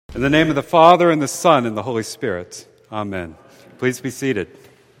In the name of the Father, and the Son, and the Holy Spirit. Amen. Please be seated.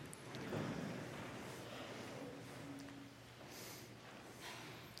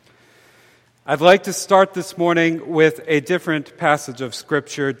 I'd like to start this morning with a different passage of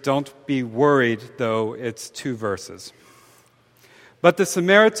Scripture. Don't be worried, though, it's 2 verses. But the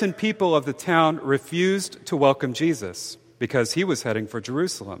Samaritan people of the town refused to welcome Jesus because he was heading for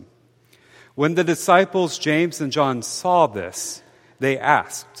Jerusalem. When the disciples James and John saw this, they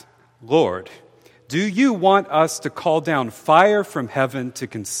asked, "Lord, do you want us to call down fire from heaven to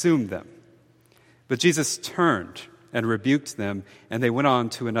consume them?" But Jesus turned and rebuked them, and they went on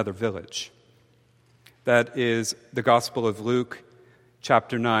to another village. That is the Gospel of Luke,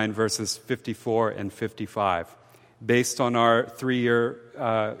 chapter 9, verses 54 and 55. Based on our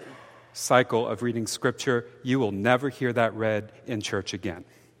 3-year cycle of reading Scripture, you will never hear that read in church again.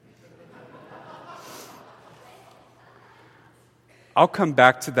 I'll come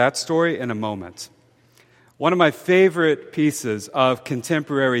back to that story in a moment. One of my favorite pieces of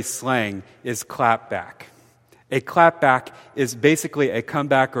contemporary slang is clapback. A clapback is basically a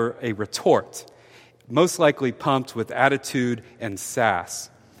comeback or a retort, most likely pumped with attitude and sass.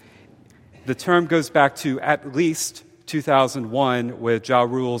 The term goes back to at least 2001 with Ja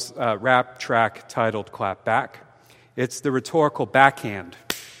Rule's rap track titled Clapback. It's the rhetorical backhand.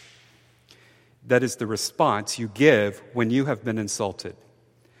 That is the response you give when you have been insulted.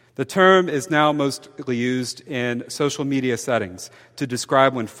 The term is now mostly used in social media settings to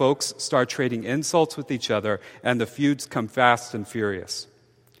describe when folks start trading insults with each other and the feuds come fast and furious.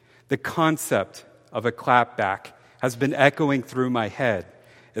 The concept of a clapback has been echoing through my head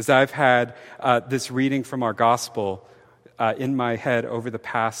as I've had this reading from our gospel in my head over the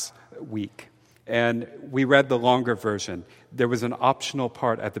past week. And we read the longer version. There was an optional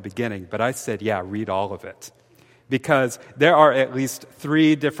part at the beginning, but I said, yeah, read all of it. Because there are at least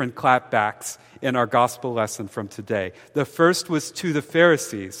 3 different clapbacks in our gospel lesson from today. The first was to the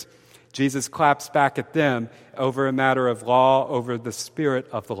Pharisees. Jesus claps back at them over a matter of law, over the spirit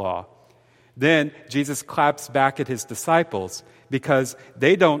of the law. Then Jesus claps back at his disciples because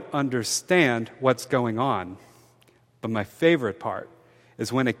they don't understand what's going on. But my favorite part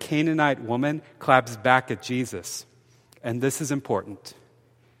is when a Canaanite woman claps back at Jesus. And this is important.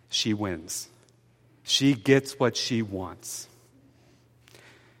 She wins. She gets what she wants.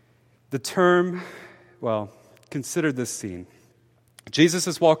 The term, consider this scene. Jesus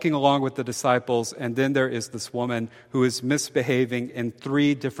is walking along with the disciples, and then there is this woman who is misbehaving in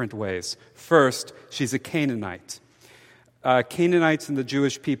 3 different ways. First, she's a Canaanite. Canaanites and the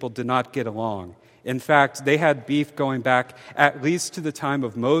Jewish people did not get along. In fact, they had beef going back at least to the time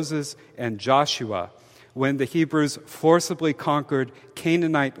of Moses and Joshua, when the Hebrews forcibly conquered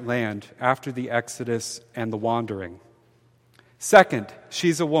Canaanite land after the Exodus and the wandering. Second,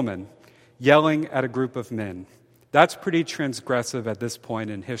 she's a woman yelling at a group of men. That's pretty transgressive at this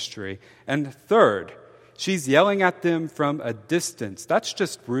point in history. And third, she's yelling at them from a distance. That's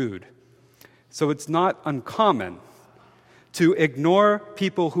just rude. So it's not uncommon to ignore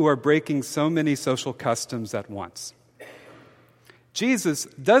people who are breaking so many social customs at once. Jesus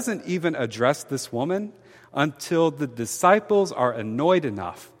doesn't even address this woman until the disciples are annoyed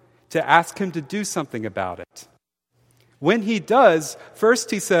enough to ask him to do something about it. When he does,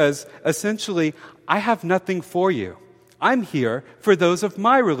 first he says, essentially, I have nothing for you. I'm here for those of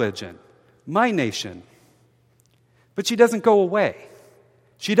my religion, my nation. But she doesn't go away.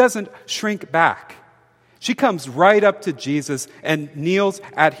 She doesn't shrink back. She comes right up to Jesus and kneels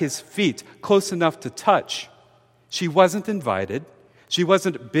at his feet, close enough to touch. She wasn't invited. She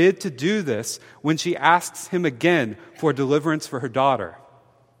wasn't bid to do this when she asks him again for deliverance for her daughter.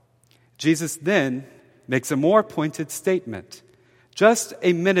 Jesus then makes a more pointed statement. Just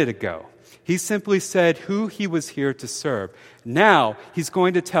a minute ago, he simply said who he was here to serve. Now he's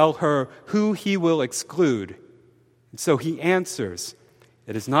going to tell her who he will exclude. And so he answers,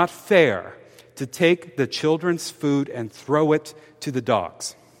 "It is not fair to take the children's food and throw it to the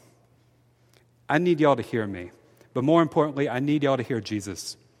dogs." I need y'all to hear me. But more importantly, I need y'all to hear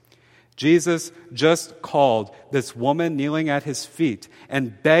Jesus. Jesus just called this woman kneeling at his feet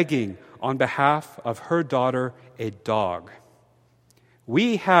and begging on behalf of her daughter a dog.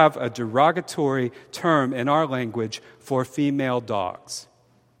 We have a derogatory term in our language for female dogs.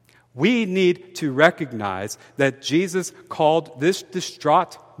 We need to recognize that Jesus called this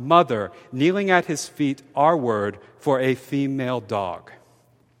distraught mother kneeling at his feet our word for a female dog.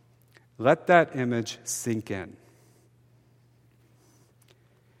 Let that image sink in.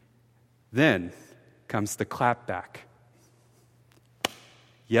 Then comes the clapback.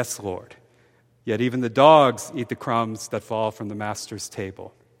 Yes, Lord. Yet even the dogs eat the crumbs that fall from the master's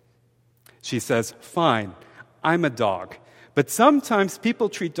table. She says, "Fine, I'm a dog, but sometimes people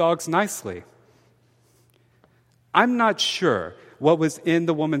treat dogs nicely." I'm not sure what was in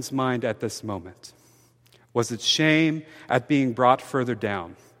the woman's mind at this moment. Was it shame at being brought further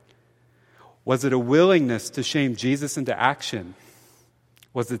down? Was it a willingness to shame Jesus into action?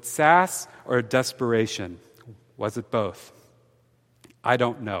 Was it sass or desperation? Was it both? I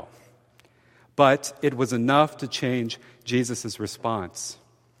don't know. But it was enough to change Jesus' response.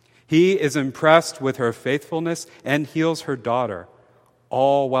 He is impressed with her faithfulness and heals her daughter,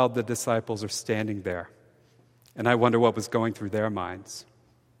 all while the disciples are standing there. And I wonder what was going through their minds.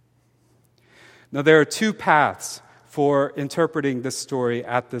 Now, there are two paths for interpreting this story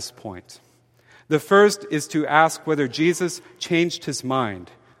at this point. The first is to ask whether Jesus changed his mind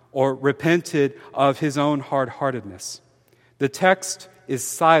or repented of his own hard-heartedness. The text is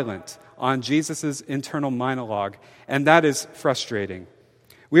silent on Jesus' internal monologue, and that is frustrating.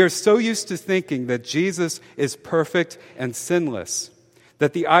 We are so used to thinking that Jesus is perfect and sinless,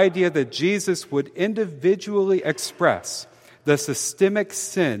 that the idea that Jesus would individually express the systemic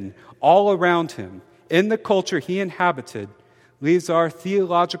sin all around him in the culture he inhabited leaves our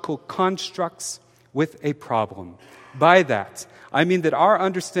theological constructs with a problem. By that, I mean that our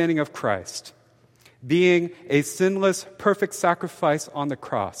understanding of Christ, being a sinless, perfect sacrifice on the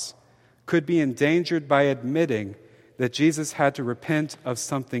cross, could be endangered by admitting that Jesus had to repent of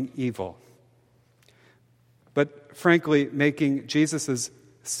something evil. But frankly, making Jesus'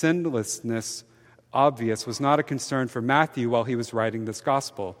 sinlessness obvious was not a concern for Matthew while he was writing this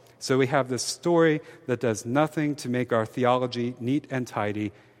gospel. So we have this story that does nothing to make our theology neat and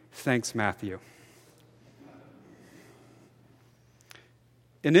tidy. Thanks, Matthew.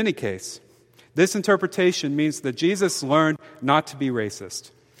 In any case, this interpretation means that Jesus learned not to be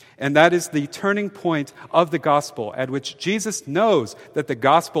racist. And that is the turning point of the gospel, at which Jesus knows that the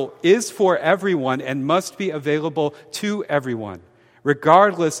gospel is for everyone and must be available to everyone,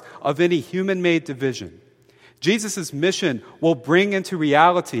 regardless of any human-made division. Jesus' mission will bring into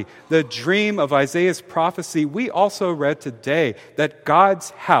reality the dream of Isaiah's prophecy we also read today, that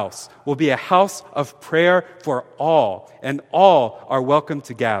God's house will be a house of prayer for all, and all are welcome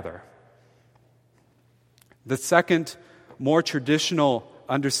to gather. The second, more traditional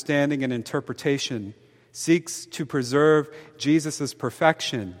understanding and interpretation seeks to preserve Jesus'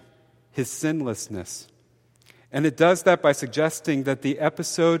 perfection, his sinlessness. And it does that by suggesting that the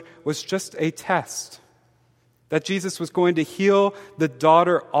episode was just a test, that Jesus was going to heal the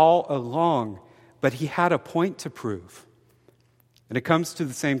daughter all along, but he had a point to prove. And it comes to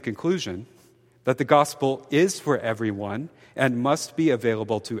the same conclusion, that the gospel is for everyone and must be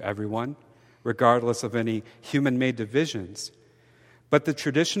available to everyone, regardless of any human-made divisions. But the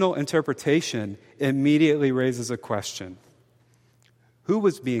traditional interpretation immediately raises a question. Who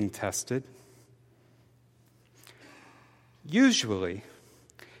was being tested? Usually,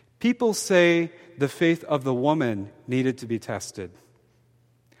 people say the faith of the woman needed to be tested.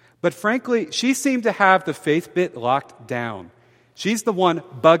 But frankly, she seemed to have the faith bit locked down. She's the one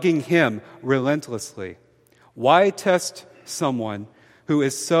bugging him relentlessly. Why test someone who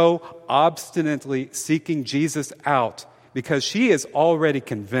is so obstinately seeking Jesus out because she is already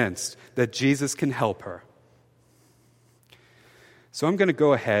convinced that Jesus can help her? So I'm going to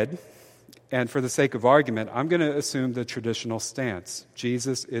go ahead, and for the sake of argument, I'm going to assume the traditional stance.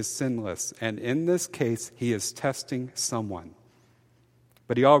 Jesus is sinless, and in this case, he is testing someone.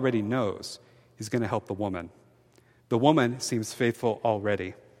 But he already knows he's going to help the woman. The woman seems faithful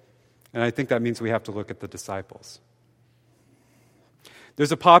already, and I think that means we have to look at the disciples.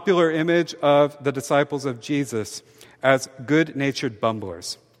 There's a popular image of the disciples of Jesus as good-natured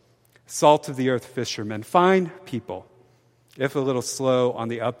bumblers, salt-of-the-earth fishermen, fine people, if a little slow on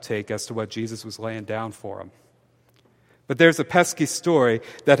the uptake as to what Jesus was laying down for them. But there's a pesky story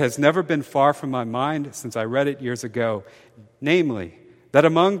that has never been far from my mind since I read it years ago, namely, that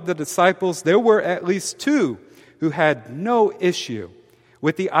among the disciples there were at least two who had no issue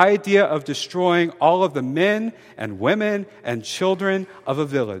with the idea of destroying all of the men and women and children of a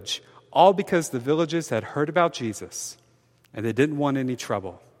village, all because the villages had heard about Jesus and they didn't want any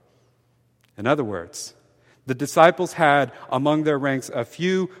trouble. In other words, the disciples had among their ranks a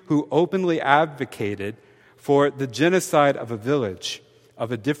few who openly advocated for the genocide of a village,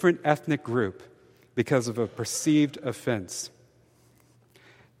 of a different ethnic group, because of a perceived offense.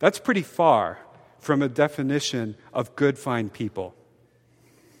 That's pretty far from a definition of good, fine people.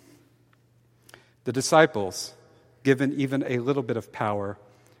 The disciples, given even a little bit of power,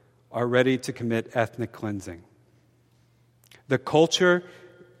 are ready to commit ethnic cleansing. The culture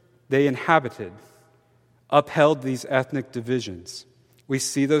they inhabited upheld these ethnic divisions, We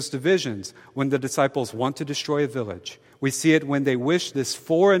see those divisions when the disciples want to destroy a village. We see it when they wish this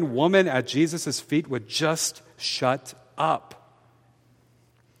foreign woman at Jesus' feet would just shut up.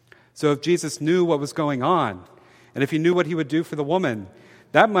 So if Jesus knew what was going on, and if he knew what he would do for the woman,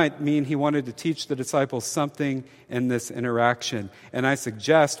 that might mean he wanted to teach the disciples something in this interaction. And I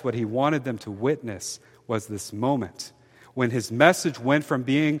suggest what he wanted them to witness was this moment when his message went from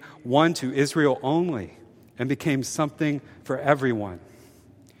being one to Israel only and became something for everyone.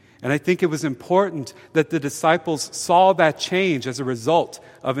 And I think it was important that the disciples saw that change as a result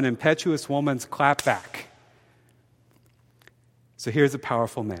of an impetuous woman's clapback. So here's a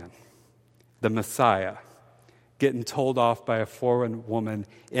powerful man, the Messiah, getting told off by a foreign woman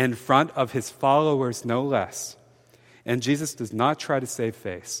in front of his followers, no less. And Jesus does not try to save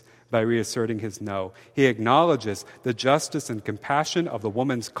face by reasserting his no. He acknowledges the justice and compassion of the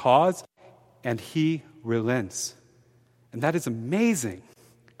woman's cause, and he relents. And that is amazing.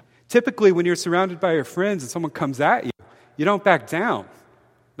 Typically, when you're surrounded by your friends and someone comes at you, you don't back down.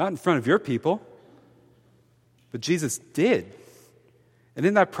 Not in front of your people. But Jesus did. And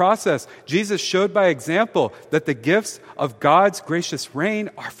in that process, Jesus showed by example that the gifts of God's gracious reign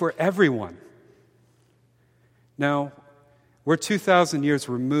are for everyone. Now, we're 2,000 years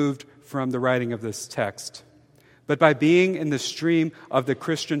removed from the writing of this text. But by being in the stream of the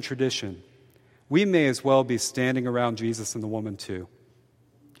Christian tradition, we may as well be standing around Jesus and the woman too.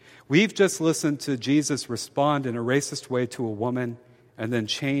 We've just listened to Jesus respond in a racist way to a woman and then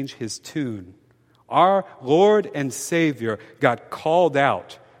change his tune. Our Lord and Savior got called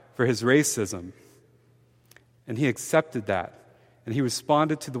out for his racism, and he accepted that. And he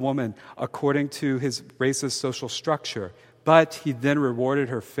responded to the woman according to his racist social structure, but he then rewarded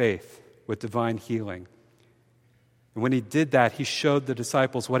her faith with divine healing. And when he did that, he showed the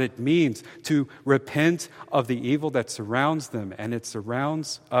disciples what it means to repent of the evil that surrounds them, and it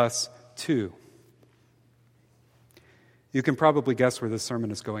surrounds us too. You can probably guess where this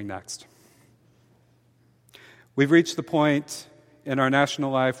sermon is going next. We've reached the point in our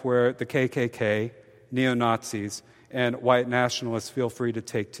national life where the KKK, neo-Nazis, and white nationalists feel free to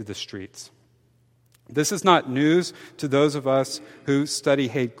take to the streets. This is not news to those of us who study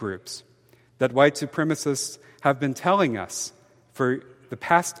hate groups, that white supremacists have been telling us for the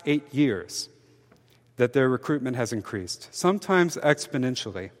past 8 years that their recruitment has increased, sometimes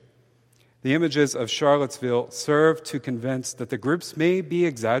exponentially. The images of Charlottesville serve to convince that the groups may be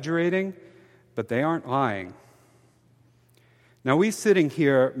exaggerating, but they aren't lying. Now, we sitting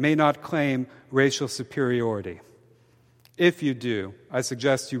here may not claim racial superiority. If you do, I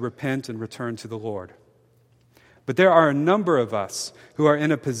suggest you repent and return to the Lord. But there are a number of us who are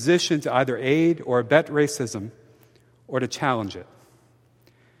in a position to either aid or abet racism or to challenge it.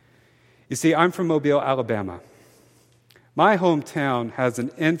 You see, I'm from Mobile, Alabama. My hometown has an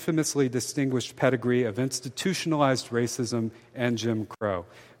infamously distinguished pedigree of institutionalized racism and Jim Crow.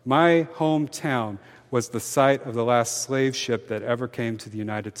 My hometown was the site of the last slave ship that ever came to the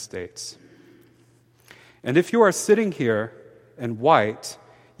United States. And if you are sitting here and white,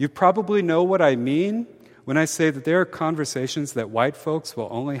 you probably know what I mean when I say that there are conversations that white folks will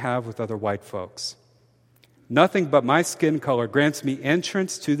only have with other white folks. Nothing but my skin color grants me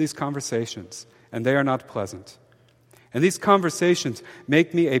entrance to these conversations, and they are not pleasant. And these conversations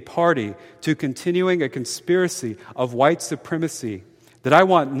make me a party to continuing a conspiracy of white supremacy that I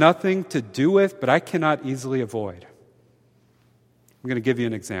want nothing to do with, but I cannot easily avoid. I'm going to give you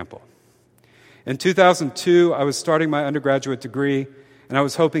an example. In 2002, I was starting my undergraduate degree, and I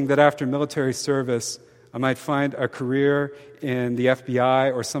was hoping that after military service, I might find a career in the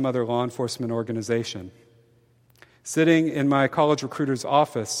FBI or some other law enforcement organization. Sitting in my college recruiter's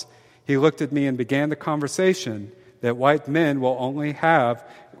office, he looked at me and began the conversation that white men will only have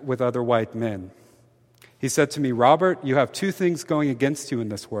with other white men. He said to me, "Robert, you have two things going against you in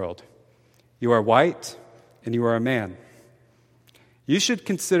this world. You are white and you are a man. You should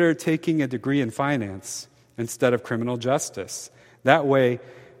consider taking a degree in finance instead of criminal justice. That way,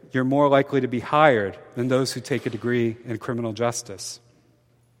 you're more likely to be hired than those who take a degree in criminal justice."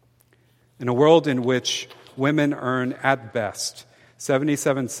 In a world in which women earn, at best,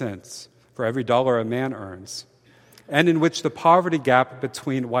 77 cents for every dollar a man earns, and in which the poverty gap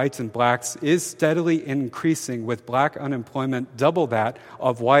between whites and blacks is steadily increasing, with black unemployment double that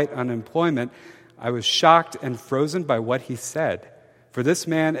of white unemployment, I was shocked and frozen by what he said. For this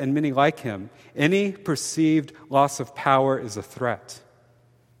man and many like him, any perceived loss of power is a threat.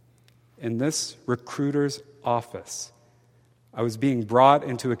 In this recruiter's office, I was being brought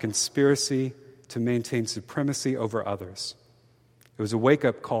into a conspiracy to maintain supremacy over others. It was a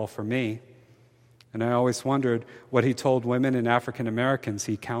wake-up call for me, And I always wondered what he told women and African Americans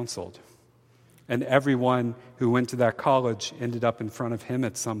he counseled. And everyone who went to that college ended up in front of him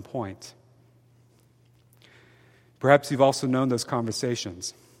at some point. Perhaps you've also known those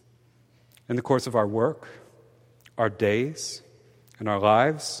conversations. In the course of our work, our days, and our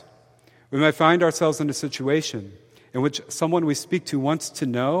lives, we might find ourselves in a situation in which someone we speak to wants to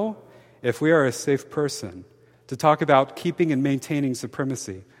know if we are a safe person, to talk about keeping and maintaining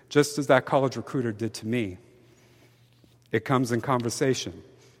supremacy, just as that college recruiter did to me. It comes in conversation,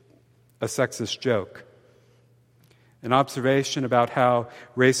 a sexist joke, an observation about how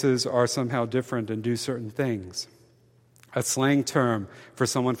races are somehow different and do certain things, a slang term for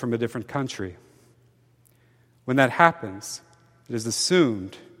someone from a different country. When that happens, it is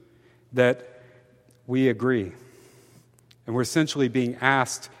assumed that we agree. And we're essentially being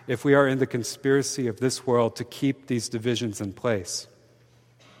asked if we are in the conspiracy of this world to keep these divisions in place.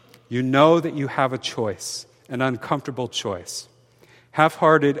 You know that you have a choice, an uncomfortable choice.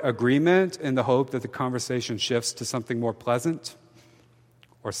 Half-hearted agreement in the hope that the conversation shifts to something more pleasant,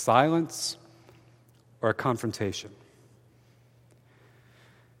 or silence, or a confrontation.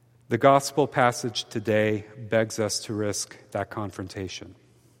 The gospel passage today begs us to risk that confrontation.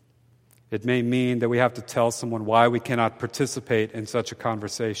 It may mean that we have to tell someone why we cannot participate in such a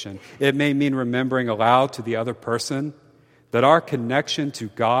conversation. It may mean remembering aloud to the other person that our connection to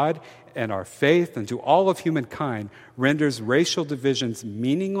God and our faith and to all of humankind renders racial divisions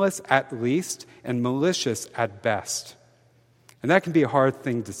meaningless at least and malicious at best. And that can be a hard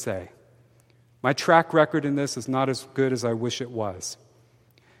thing to say. My track record in this is not as good as I wish it was.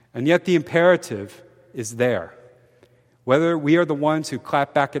 And yet the imperative is there. Whether we are the ones who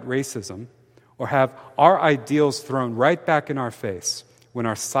clap back at racism or have our ideals thrown right back in our face when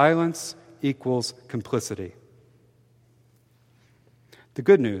our silence equals complicity. The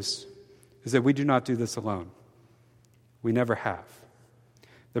good news is that we do not do this alone. We never have.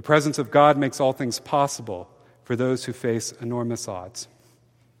 The presence of God makes all things possible for those who face enormous odds.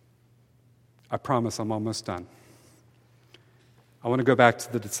 I promise I'm almost done. I want to go back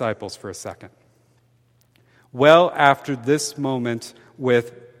to the disciples for a second. Well after this moment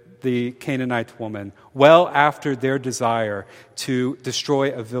with the Canaanite woman, well after their desire to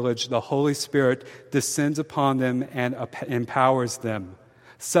destroy a village, the Holy Spirit descends upon them and empowers them.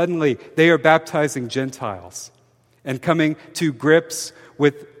 Suddenly, they are baptizing Gentiles and coming to grips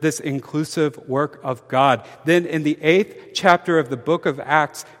with this inclusive work of God. Then in the 8th chapter of the book of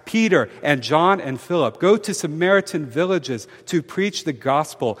Acts, Peter and John and Philip go to Samaritan villages to preach the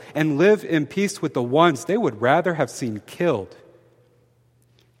gospel and live in peace with the ones they would rather have seen killed.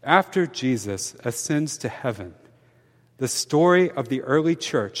 After Jesus ascends to heaven, the story of the early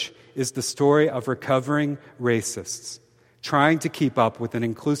church is the story of recovering racists, trying to keep up with an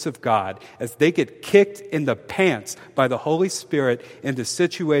inclusive God as they get kicked in the pants by the Holy Spirit into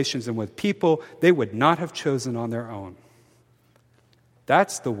situations and with people they would not have chosen on their own.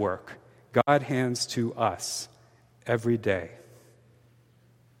 That's the work God hands to us every day.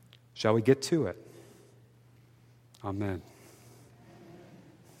 Shall we get to it? Amen.